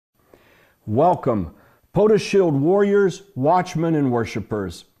Welcome, POTUS Shield warriors, watchmen, and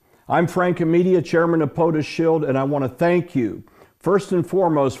worshipers. I'm Frank Amedia, chairman of POTUS Shield, and I want to thank you, first and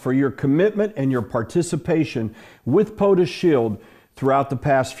foremost, for your commitment and your participation with POTUS Shield throughout the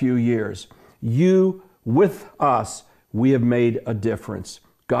past few years. You, with us, we have made a difference.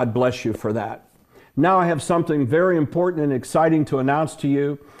 God bless you for that. Now I have something very important and exciting to announce to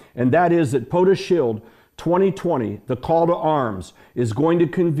you, and that is that POTUS Shield 2020, the Call to Arms, is going to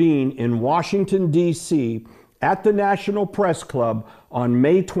convene in Washington, D.C. at the National Press Club on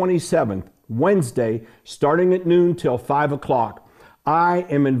May 27th, Wednesday, starting at noon till 5 o'clock. I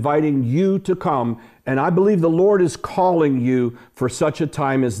am inviting you to come, and I believe the Lord is calling you for such a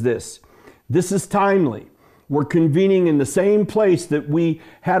time as this. This is timely. We're convening in the same place that we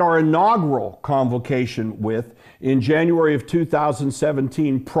had our inaugural convocation with in January of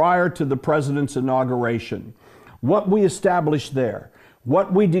 2017, prior to the president's inauguration. What we established there,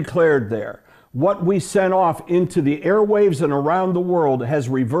 what we declared there, what we sent off into the airwaves and around the world has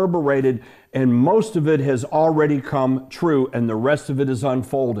reverberated, and most of it has already come true, and the rest of it is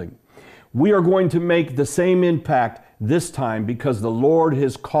unfolding. We are going to make the same impact this time because the Lord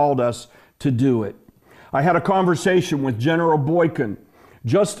has called us to do it. I had a conversation with General Boykin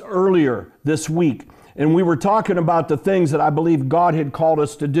just earlier this week, and we were talking about the things that I believe God had called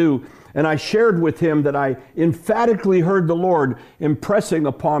us to do. And I shared with him that I emphatically heard the Lord impressing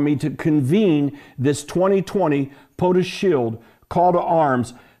upon me to convene this 2020 POTUS Shield Call to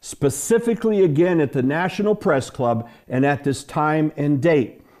Arms, specifically again at the National Press Club and at this time and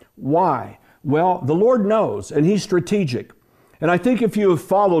date. Why? Well, the Lord knows, and He's strategic. And I think if you have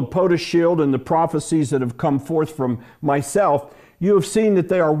followed POTUS Shield and the prophecies that have come forth from myself, you have seen that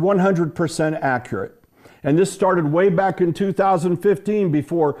they are 100% accurate. And this started way back in 2015,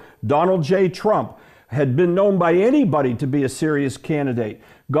 before Donald J. Trump had been known by anybody to be a serious candidate.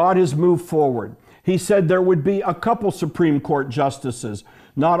 God has moved forward. He said there would be a couple Supreme Court justices,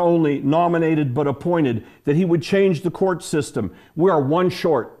 not only nominated but appointed, that He would change the court system. We are one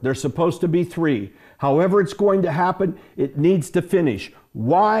short. There's supposed to be 3. However it's going to happen, it needs to finish.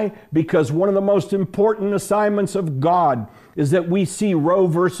 Why? Because one of the most important assignments of God is that we see Roe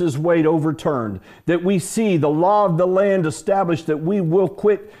versus Wade overturned, that we see the law of the land established, that we will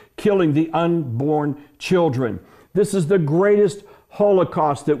quit killing the unborn children. This is the greatest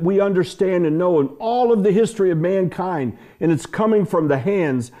Holocaust that we understand and know in all of the history of mankind, and it's coming from the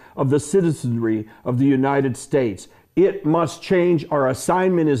hands of the citizenry of the United States. It must change. Our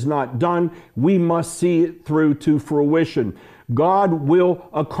assignment is not done. We must see it through to fruition. God will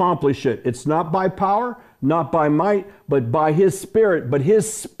accomplish it. It's not by power, not by might, but by His Spirit. But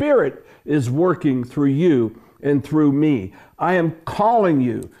His Spirit is working through you and through me. I am calling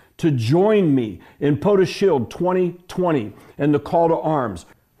you to join me in POTUS Shield 2020 and the Call to Arms.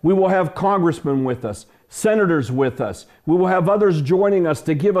 We will have congressmen with us, senators with us. We will have others joining us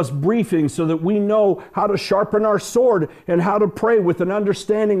to give us briefings so that we know how to sharpen our sword and how to pray with an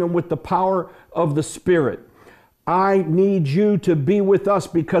understanding and with the power of the Spirit. I need you to be with us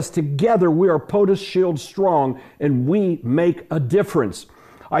because together we are POTUS Shield strong and we make a difference.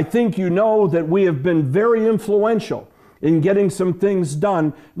 I think you know that we have been very influential in getting some things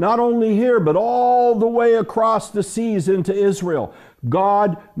done, not only here, but all the way across the seas into Israel.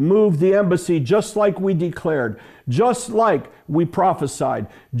 God moved the embassy just like we declared, just like we prophesied,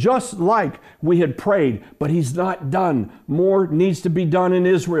 just like we had prayed, but He's not done. More needs to be done in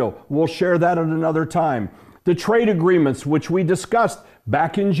Israel. We'll share that at another time. The trade agreements, which we discussed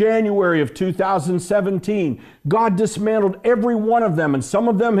back in January of 2017, God dismantled every one of them, and some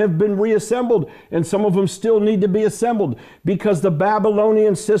of them have been reassembled, and some of them still need to be assembled because the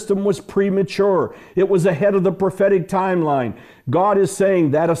Babylonian system was premature. It was ahead of the prophetic timeline. God is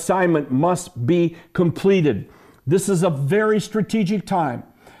saying that assignment must be completed. This is a very strategic time.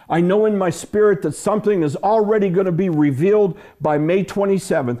 I know in my spirit that something is already going to be revealed by May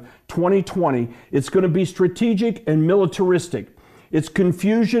 27th, 2020. It's going to be strategic and militaristic. It's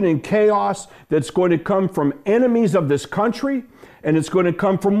confusion and chaos that's going to come from enemies of this country, and it's going to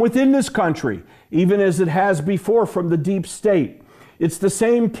come from within this country, even as it has before from the deep state. It's the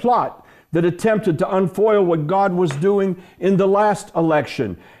same plot that attempted to unfoil what God was doing in the last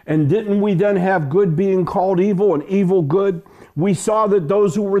election. And didn't we then have good being called evil and evil good? We saw that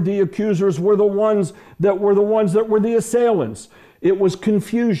those who were the accusers were the ones that were the assailants. It was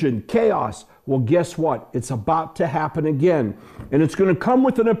confusion, chaos. Well, guess what? It's about to happen again. And it's going to come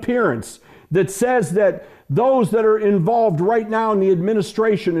with an appearance that says that those that are involved right now in the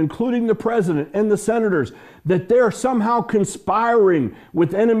administration, including the president and the senators, that they're somehow conspiring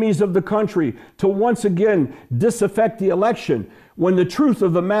with enemies of the country to once again disaffect the election. when the truth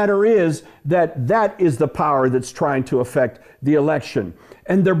of the matter is that that is the power that's trying to affect the election.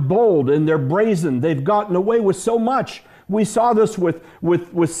 And they're bold and they're brazen. They've gotten away with so much. We saw this with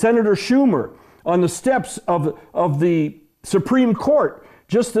Senator Schumer on the steps of the Supreme Court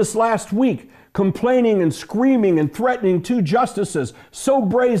just this last week, complaining and screaming and threatening two justices. So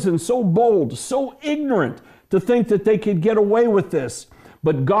brazen, so bold, so ignorant to think that they could get away with this.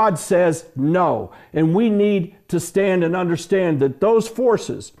 But God says no. And we need to stand and understand that those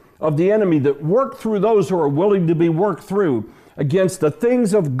forces of the enemy that work through those who are willing to be worked through against the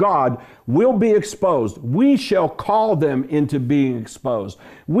things of God will be exposed. We shall call them into being exposed.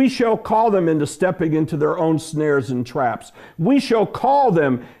 We shall call them into stepping into their own snares and traps. We shall call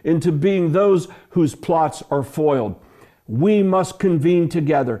them into being those whose plots are foiled. We must convene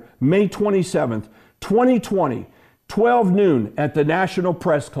together May 27th, 2020, 12 noon at the National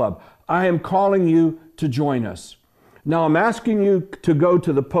Press Club. I am calling you to join us. Now I'm asking you to go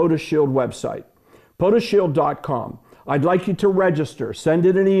to the POTUS Shield website, POTUSShield.com. I'd like you to register, send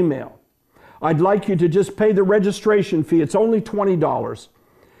it an email. I'd like you to just pay the registration fee. It's only $20.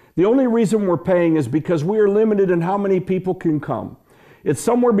 The only reason we're paying is because we are limited in how many people can come. It's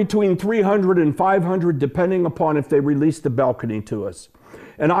somewhere between 300 and 500 depending upon if they release the balcony to us.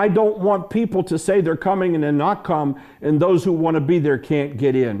 And I don't want people to say they're coming and then not come, and those who want to be there can't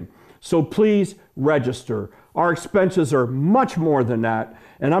get in. So please register. Our expenses are much more than that,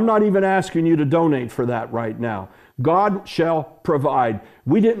 and I'm not even asking you to donate for that right now. God shall provide.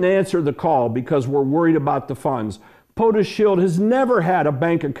 We didn't answer the call because we're worried about the funds. POTUS Shield has never had a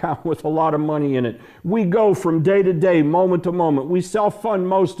bank account with a lot of money in it. We go from day to day, moment to moment. We self-fund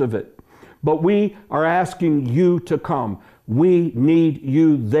most of it. But we are asking you to come. We need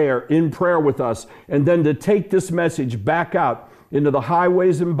you there in prayer with us, and then to take this message back out into the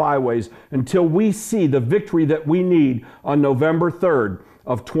highways and byways until we see the victory that we need on November 3rd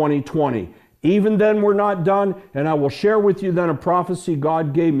of 2020. Even then, we're not done, and I will share with you then a prophecy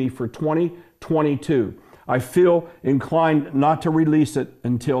God gave me for 2022. I feel inclined not to release it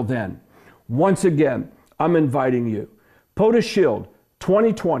until then. Once again, I'm inviting you. POTUS Shield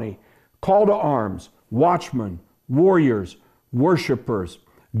 2020, call to arms, watchmen, warriors, worshipers.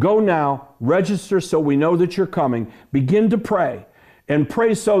 Go now, register so we know that you're coming. Begin to pray, and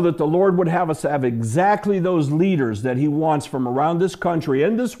pray so that the Lord would have us have exactly those leaders that He wants from around this country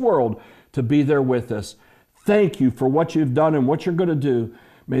and this world to be there with us. Thank you for what you've done and what you're going to do.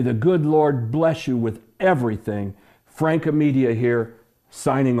 May the good Lord bless you with everything. Frank Amedia here,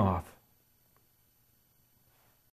 signing off.